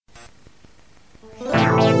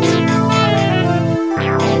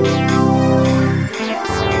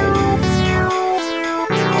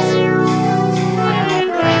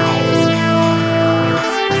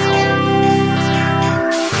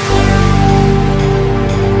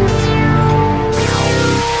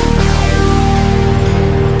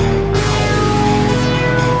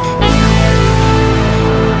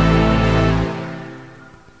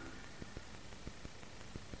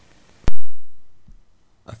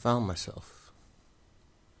found myself.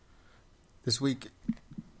 This week,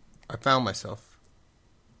 I found myself.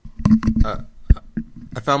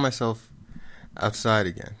 I found myself outside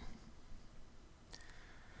again.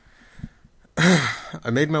 I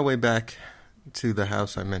made my way back to the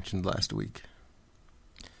house I mentioned last week.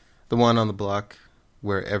 The one on the block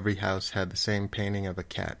where every house had the same painting of a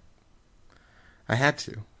cat. I had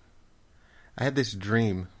to. I had this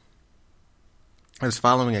dream. I was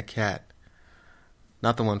following a cat.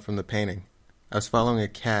 Not the one from the painting. I was following a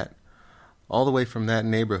cat all the way from that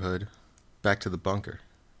neighborhood back to the bunker.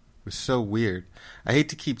 It was so weird. I hate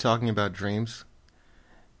to keep talking about dreams.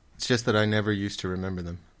 It's just that I never used to remember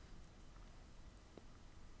them.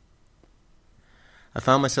 I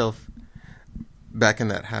found myself back in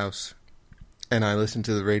that house, and I listened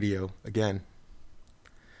to the radio again.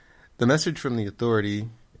 The message from the authority,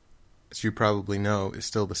 as you probably know, is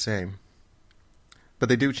still the same. But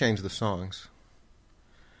they do change the songs.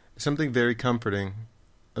 There's something very comforting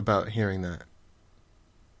about hearing that.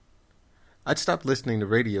 I'd stopped listening to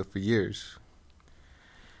radio for years.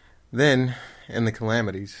 Then, in the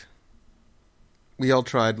calamities, we all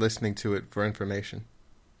tried listening to it for information.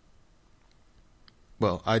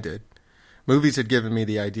 Well, I did. Movies had given me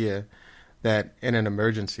the idea that in an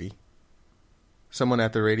emergency, someone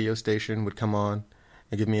at the radio station would come on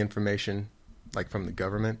and give me information, like from the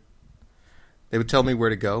government. They would tell me where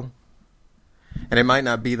to go. And it might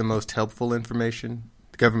not be the most helpful information.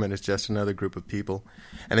 The government is just another group of people.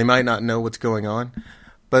 And they might not know what's going on.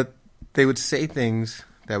 But they would say things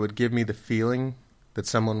that would give me the feeling that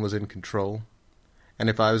someone was in control. And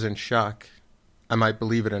if I was in shock, I might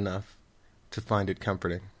believe it enough to find it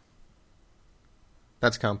comforting.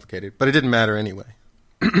 That's complicated, but it didn't matter anyway.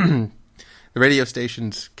 The radio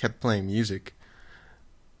stations kept playing music,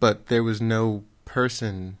 but there was no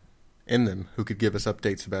person in them who could give us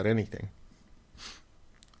updates about anything.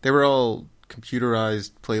 They were all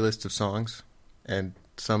computerized playlists of songs and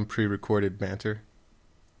some pre-recorded banter.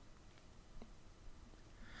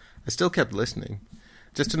 I still kept listening,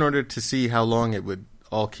 just in order to see how long it would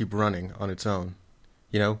all keep running on its own.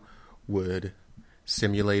 You know, would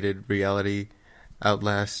simulated reality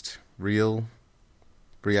outlast real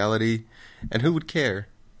reality? And who would care?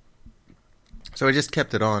 So I just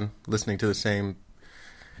kept it on, listening to the same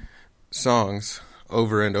songs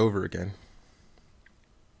over and over again.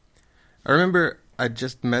 I remember I'd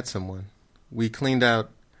just met someone. We cleaned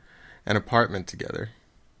out an apartment together,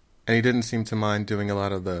 and he didn't seem to mind doing a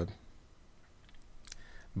lot of the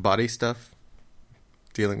body stuff,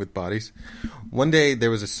 dealing with bodies. One day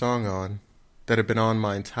there was a song on that had been on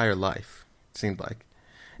my entire life, it seemed like.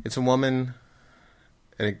 It's a woman,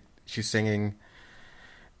 and she's singing,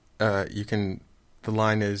 the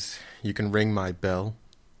line is, "You can ring my bell."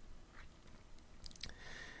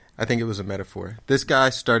 I think it was a metaphor. This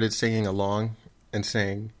guy started singing along and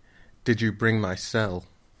saying, "Did you bring my cell?"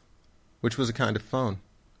 Which was a kind of phone.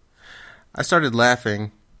 I started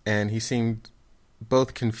laughing, and he seemed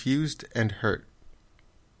both confused and hurt.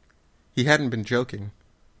 He hadn't been joking.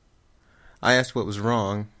 I asked what was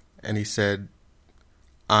wrong, and he said,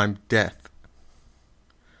 "I'm deaf."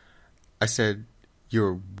 I said,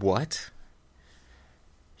 "You're what?"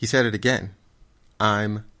 He said it again,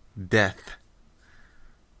 "I'm deaf."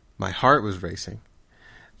 My heart was racing.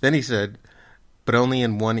 Then he said, "But only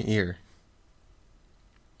in one ear."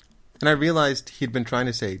 And I realized he'd been trying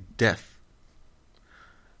to say deaf.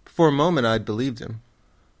 For a moment I'd believed him.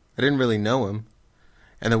 I didn't really know him,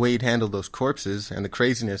 and the way he'd handled those corpses and the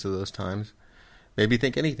craziness of those times made me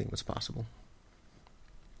think anything was possible.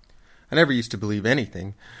 I never used to believe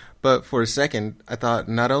anything, but for a second I thought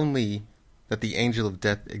not only that the angel of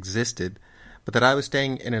death existed, but that I was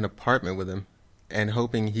staying in an apartment with him and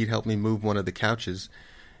hoping he'd help me move one of the couches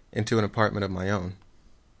into an apartment of my own.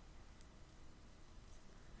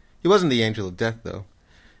 He wasn't the angel of death, though.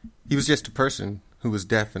 He was just a person who was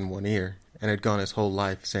deaf in one ear and had gone his whole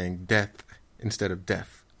life saying death instead of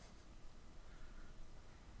deaf.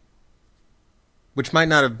 Which might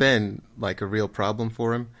not have been like a real problem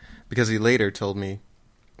for him, because he later told me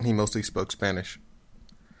he mostly spoke Spanish.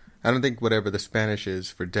 I don't think whatever the Spanish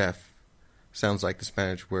is for deaf sounds like the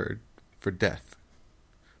Spanish word for death.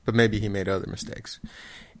 But maybe he made other mistakes.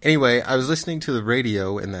 Anyway, I was listening to the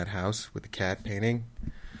radio in that house with the cat painting.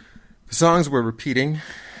 The songs were repeating,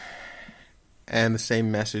 and the same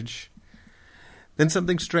message. Then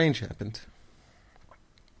something strange happened.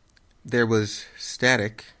 There was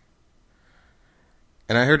static,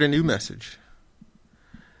 and I heard a new message.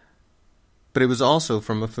 But it was also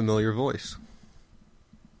from a familiar voice.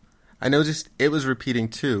 I noticed it was repeating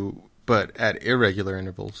too, but at irregular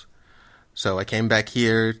intervals. So I came back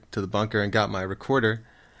here to the bunker and got my recorder,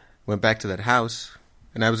 Went back to that house,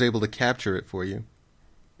 and I was able to capture it for you.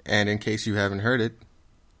 And in case you haven't heard it,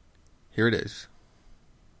 here it is.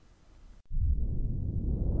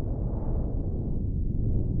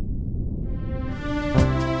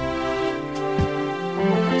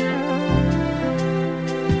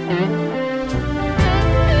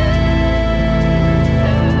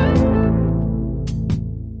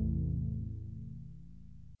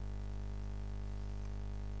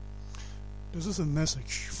 This is a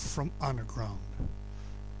message from underground.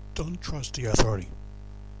 Don't trust the authority.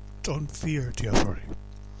 Don't fear the authority.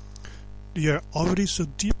 They are already so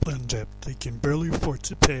deeply in debt they can barely afford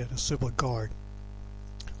to pay the civil guard.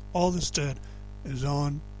 All this debt is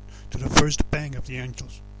on to the first bank of the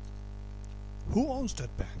angels. Who owns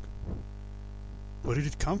that bank? Where did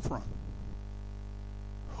it come from?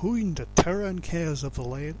 Who in the terror and chaos of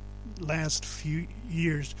the last few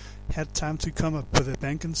years had time to come up with a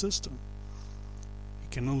banking system?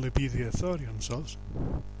 It can only be the authority themselves.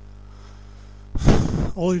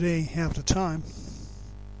 Only they have the time,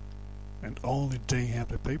 and only they have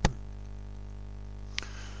the paper.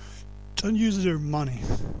 Don't use their money.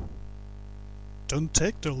 Don't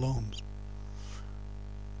take their loans.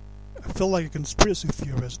 I feel like a conspiracy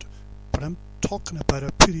theorist, but I'm talking about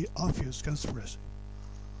a pretty obvious conspiracy.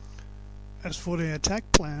 As for the attack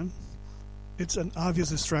plan, it's an obvious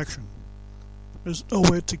distraction. There's no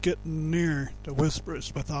way to get near the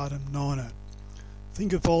Whispers without them knowing it.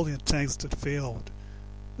 Think of all the attacks that failed.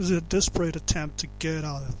 This is a desperate attempt to get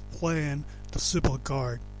out of playing the Civil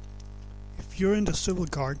Guard. If you're in the Civil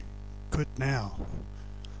Guard, quit now.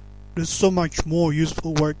 There's so much more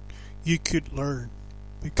useful work you could learn.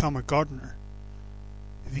 Become a gardener.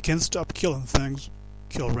 If you can't stop killing things,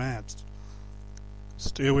 kill rats.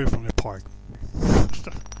 Stay away from the park.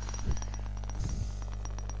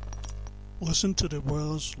 Listen to the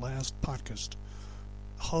world's last podcast.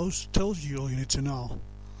 The host tells you all you need to know.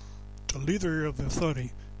 The leader of the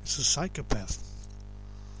authority is a psychopath.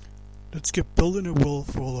 Let's keep building a world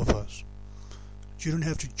for all of us. You don't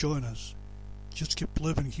have to join us. Just keep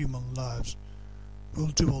living human lives. We'll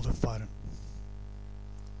do all the fighting.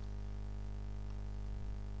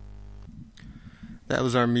 That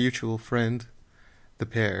was our mutual friend, the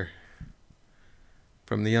pair,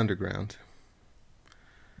 from the underground.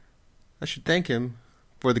 I should thank him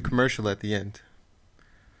for the commercial at the end.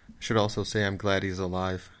 I should also say I'm glad he's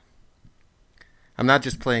alive. I'm not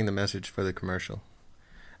just playing the message for the commercial.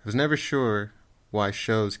 I was never sure why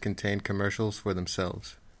shows contain commercials for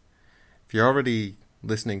themselves. If you're already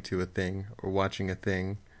listening to a thing, or watching a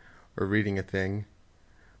thing, or reading a thing,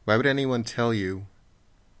 why would anyone tell you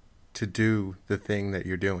to do the thing that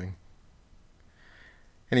you're doing?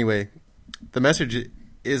 Anyway, the message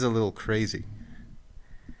is a little crazy.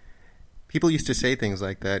 People used to say things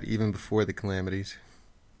like that even before the calamities.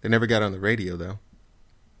 They never got on the radio, though.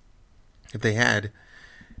 If they had,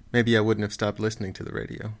 maybe I wouldn't have stopped listening to the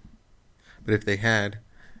radio. But if they had,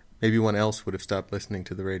 maybe one else would have stopped listening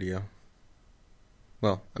to the radio.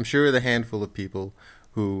 Well, I'm sure the handful of people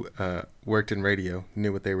who worked in radio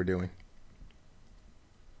knew what they were doing.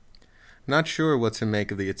 I'm not sure what to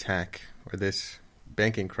make of the attack or this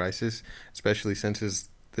banking crisis, especially since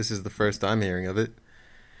this is the first I'm hearing of it.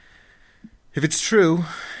 If it's true,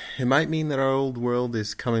 it might mean that our old world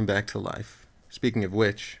is coming back to life. Speaking of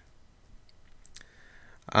which,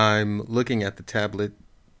 I'm looking at the tablet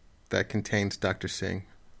that contains Dr. Singh.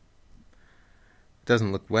 It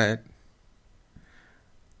doesn't look wet.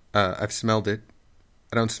 I've smelled it.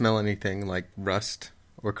 I don't smell anything like rust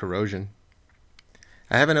or corrosion.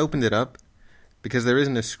 I haven't opened it up because there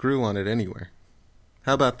isn't a screw on it anywhere.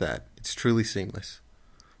 How about that? It's truly seamless.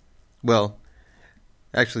 Well,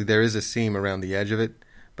 actually there is a seam around the edge of it,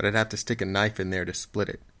 but I'd have to stick a knife in there to split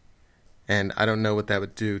it. And I don't know what that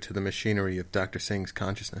would do to the machinery of Dr. Singh's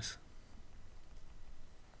consciousness.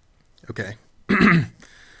 Okay.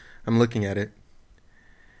 I'm looking at it.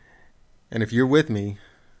 And if you're with me,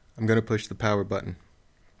 I'm going to push the power button.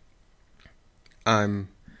 I'm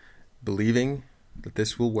believing that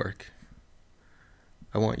this will work.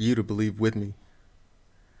 I want you to believe with me.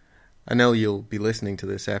 I know you'll be listening to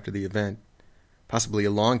this after the event, possibly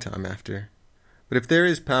a long time after. But if there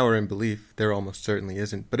is power in belief, there almost certainly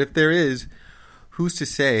isn't. But if there is, who's to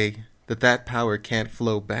say that that power can't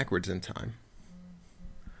flow backwards in time?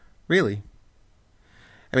 Really?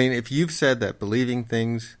 I mean, if you've said that believing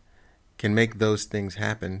things can make those things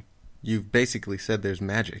happen, you've basically said there's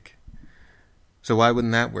magic. So why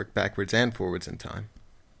wouldn't that work backwards and forwards in time?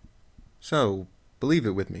 So, believe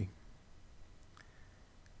it with me.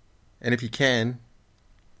 And if you can,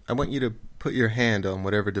 I want you to put your hand on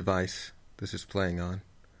whatever device this is playing on.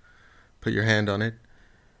 Put your hand on it.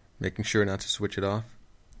 making sure not to switch it off,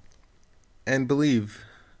 and believe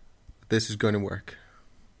this is going to work.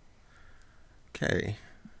 Okay.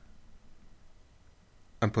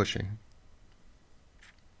 I'm pushing.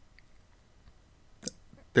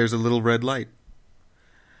 There's a little red light.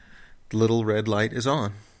 The little red light is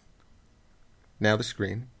on. Now the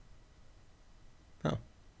screen. Oh.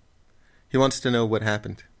 He wants to know what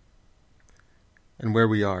happened. And where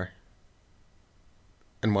we are.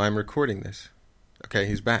 And why I'm recording this. Okay,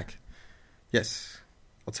 he's back. Yes,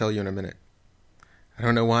 I'll tell you in a minute. I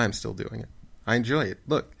don't know why I'm still doing it. I enjoy it.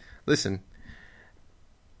 Look, listen.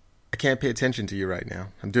 I can't pay attention to you right now.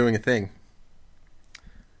 I'm doing a thing.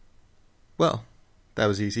 Well, that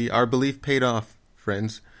was easy. Our belief paid off,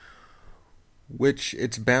 friends. Which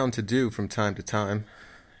it's bound to do from time to time.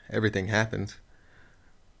 Everything happens.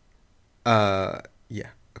 Yeah,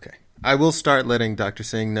 okay. I will start letting Dr.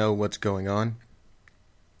 Singh know what's going on.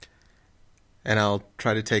 And I'll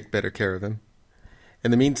try to take better care of him.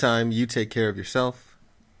 In the meantime, you take care of yourself.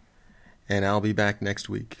 And I'll be back next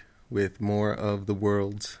week with more of the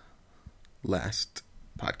world's last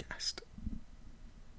podcast.